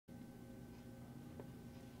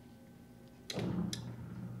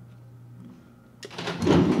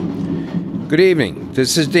Good evening,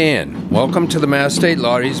 this is Dan. Welcome to the Mass State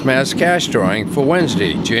Lottery's Mass Cash Drawing for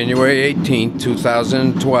Wednesday, January 18,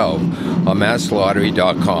 2012 on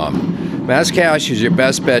MassLottery.com. Mass Cash is your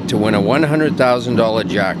best bet to win a $100,000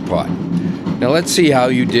 jackpot. Now let's see how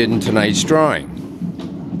you did in tonight's drawing.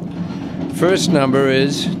 First number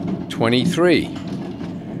is 23.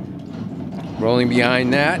 Rolling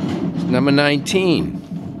behind that is number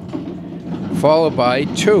 19, followed by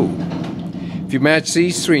 2. If you match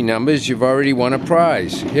these three numbers, you've already won a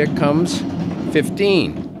prize. Here comes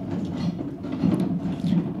 15.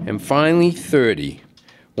 And finally, 30.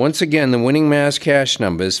 Once again, the winning Mass Cash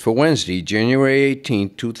numbers for Wednesday, January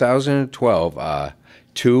 18, 2012 are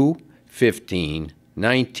 2, 15,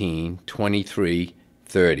 19, 23,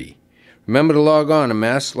 30. Remember to log on to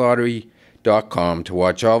MassLottery.com to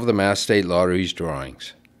watch all of the Mass State Lottery's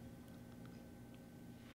drawings.